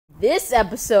this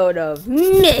episode of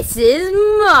Mrs.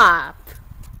 Mop.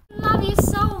 Love you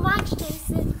so much,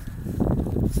 Jason.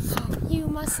 You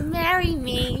must marry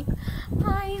me.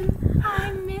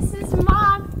 I'm Mrs.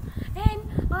 Mop, and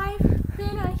I've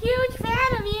been a huge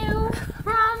fan of you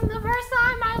from the first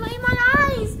time I laid my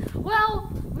eyes,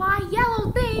 my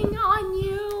yellow thing on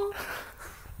you.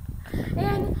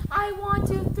 And I want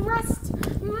to thrust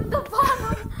the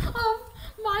bottom of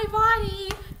my body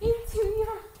into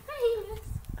your face.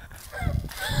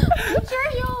 I'm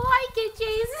sure you'll like it,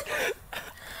 Jason.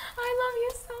 I love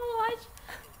you so much.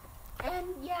 And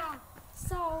yeah,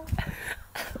 so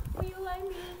will you let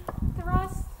me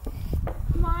thrust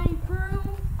my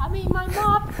my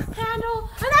mop handle?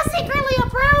 And that's secretly a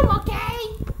broom, okay?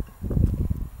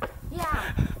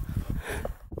 Yeah.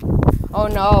 Oh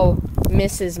no,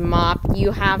 Mrs. Mop,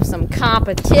 you have some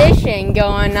competition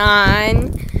going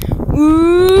on.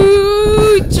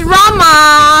 Ooh,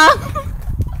 drama!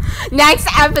 Next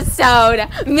episode,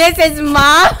 Mrs.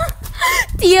 Mop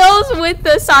deals with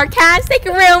the sarcastic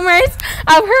rumors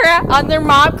of her other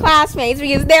mob classmates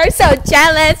because they're so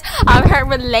jealous of her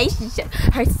relationship,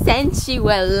 her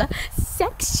sexual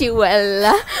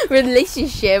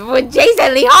relationship with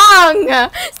Jason Lee Hong.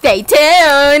 Stay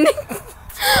tuned.